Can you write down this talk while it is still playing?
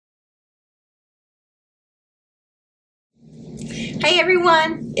Hey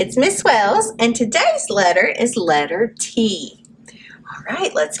everyone, it's Miss Wells, and today's letter is letter T. All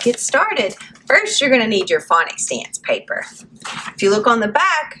right, let's get started. First, you're going to need your phonics dance paper. If you look on the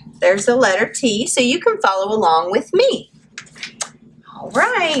back, there's the letter T, so you can follow along with me. All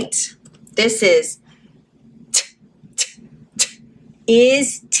right, this is T, T, T,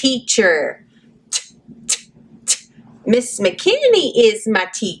 is teacher. T, T, T. Miss McKinney is my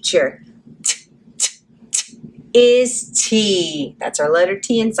teacher. Is T. That's our letter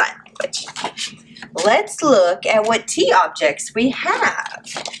T in sign language. Let's look at what T objects we have.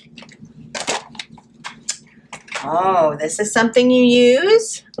 Oh, this is something you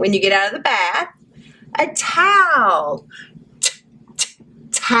use when you get out of the bath. A towel.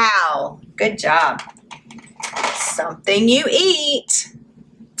 Towel. Good job. Something you eat.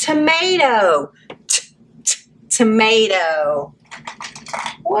 Tomato. Tomato.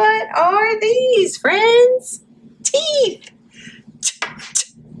 What are these, friends? Teeth.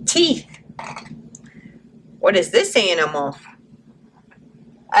 Teeth. What is this animal?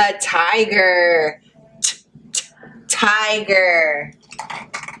 A tiger. Tiger.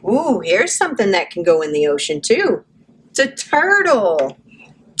 Ooh, here's something that can go in the ocean too. It's a turtle.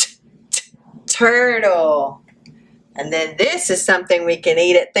 Turtle. And then this is something we can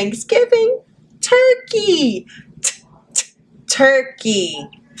eat at Thanksgiving. Turkey. Turkey.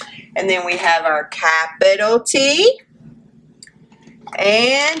 And then we have our capital T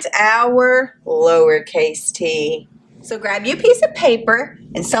and our lowercase t. So grab you a piece of paper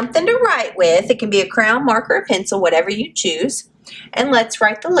and something to write with. It can be a crayon, marker, or pencil, whatever you choose. And let's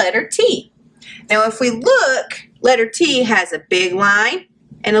write the letter T. Now if we look, letter T has a big line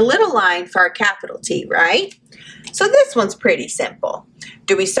and a little line for our capital T, right? So this one's pretty simple.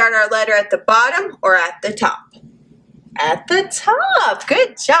 Do we start our letter at the bottom or at the top? At the top.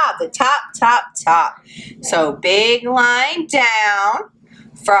 Good job. The top, top, top. So big line down.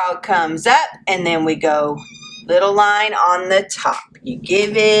 Frog comes up and then we go little line on the top. You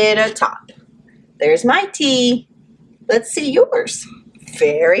give it a top. There's my T. Let's see yours.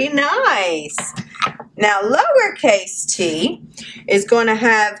 Very nice. Now lowercase t is going to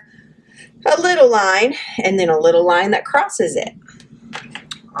have a little line and then a little line that crosses it.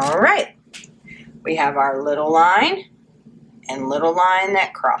 All right. We have our little line and little line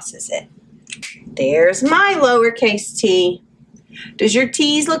that crosses it. There's my lowercase t. Does your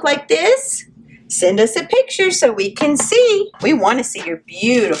T's look like this? Send us a picture so we can see. We want to see your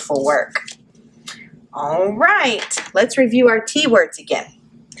beautiful work. All right, let's review our T words again.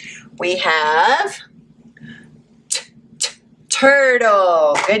 We have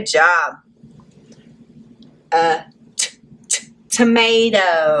turtle. Good job.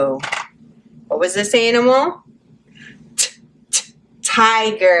 Tomato. What was this animal?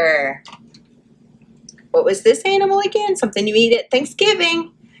 Tiger. What was this animal again? Something you eat at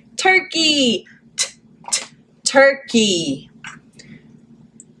Thanksgiving. Turkey. Turkey.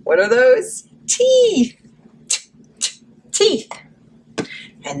 What are those? Teeth. Teeth.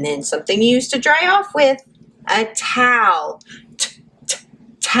 And then something you used to dry off with. A towel.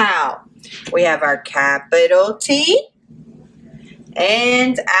 Towel. We have our capital T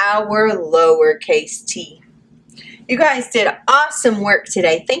and our lowercase t. You guys did awesome work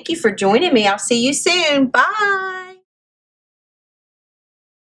today. Thank you for joining me. I'll see you soon. Bye.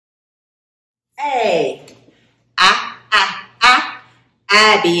 A.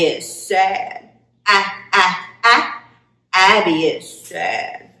 Abby is sad. Abby is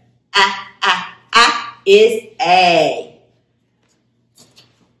sad. Is A.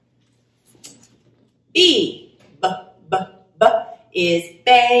 B. Is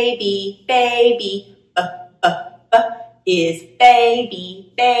baby, baby. Is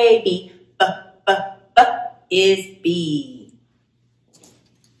baby, baby. Is B.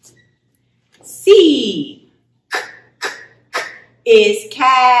 C. Is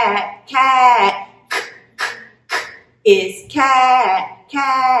cat, cat. Is cat,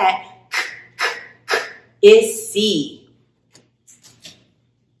 cat. Is C.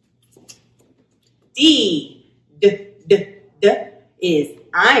 D. Is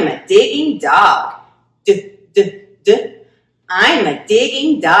I'm a digging dog. I'm a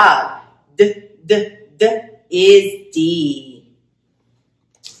digging dog. Is D.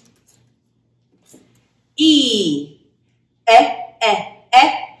 E.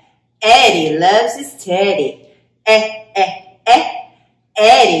 Eddie loves his teddy.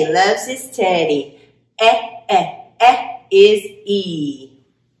 Eddie loves his teddy. Is E.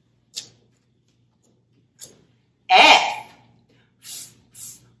 F.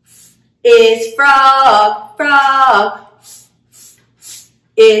 Is frog, frog.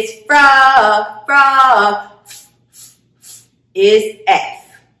 Is frog, frog. is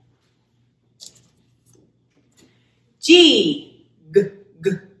F. G, G,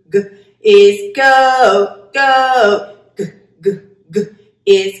 G, G is go, go. G, G, G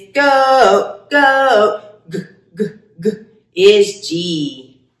is go, go. G, G, G is G.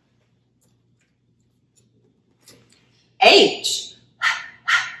 H,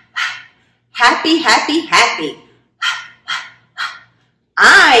 happy, happy, happy.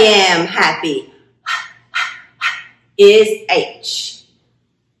 I am happy is H.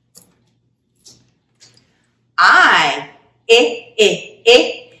 I,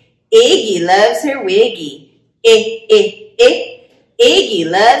 Iggy loves her wiggy. Iggy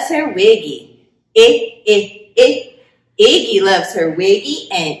loves her wiggy. Iggy loves her wiggy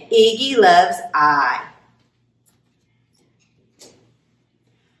and Iggy loves I.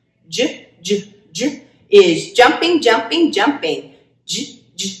 J, J, J is jumping, jumping, jumping. J,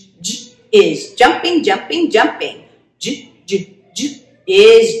 J, J is jumping, jumping, jumping. J, J, J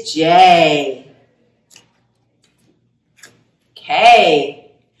is J.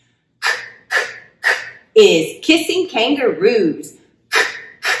 K, is kissing kangaroos.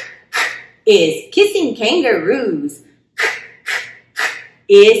 Is kissing kangaroos.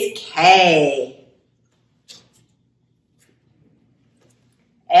 Is K.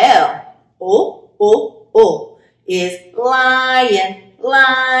 L, O is lion,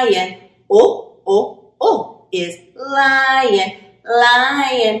 lion. O is lion,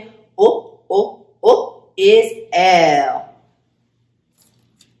 lion. O is L.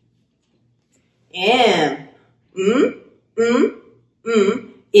 M,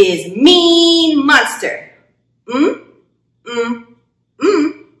 is mean monster.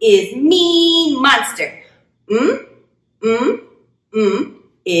 Is mean monster.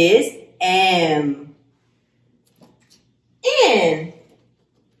 Is M. N,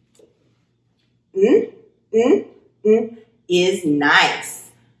 is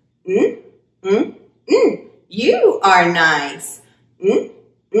nice. You are nice.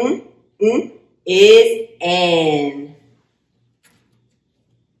 Is N.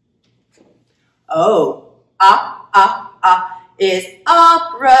 O, is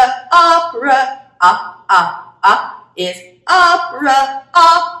opera, opera. Is opera,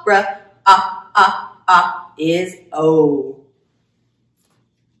 opera. Is O.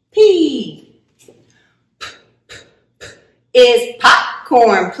 P, is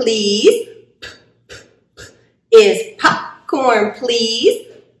popcorn, please. Is popcorn, please.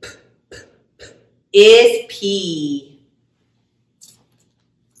 Is P.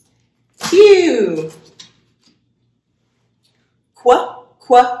 Q,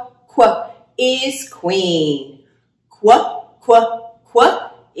 is queen.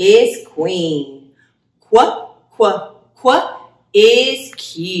 Is queen. Is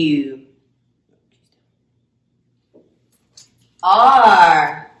Q.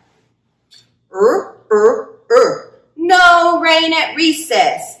 R, no rain at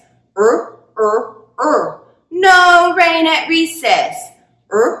recess. No rain at recess.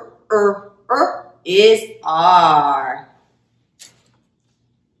 Is R.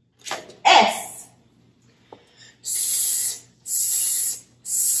 S,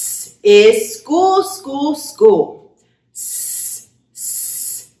 is school, school, school.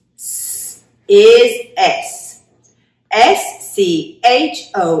 Is S.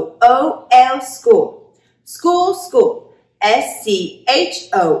 SCHOOL, school. School, school.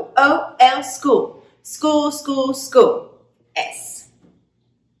 SCHOOL, school. School, school, school. S.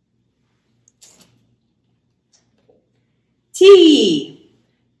 T,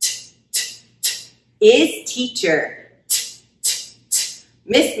 is teacher.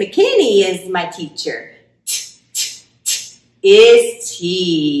 Miss McKinney is my teacher. Is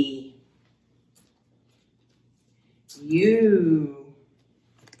T. U.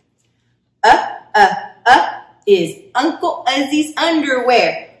 Is Uncle Uzzie's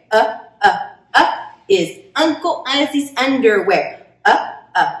underwear. Is Uncle Uzzie's underwear.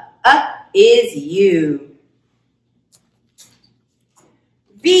 Is U.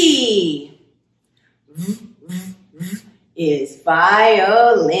 V. Is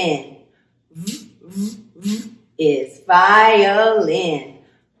violin. Is violin.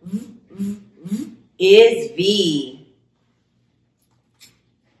 Is V.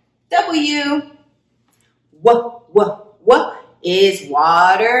 W. Is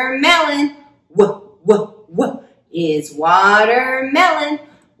watermelon. Is watermelon.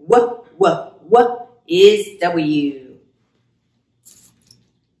 Is W.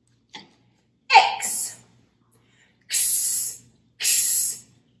 X.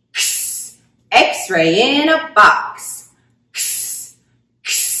 X-ray in a box.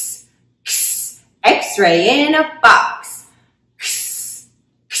 X-ray in a box.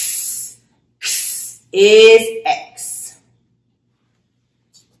 is X.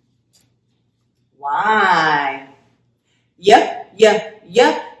 Y.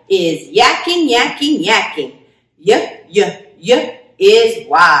 Y is yakking, yakking, yakking. Y is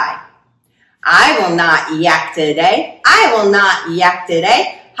Y. I will not yak today. I will not yak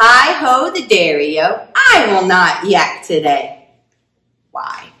today. Hi-ho the dairy-o. I will not yak today.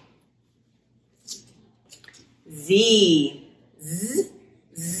 Y. Z. Z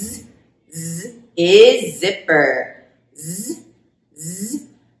is zipper. Z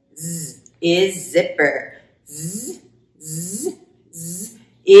is zipper. Z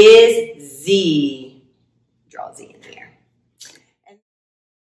is Z.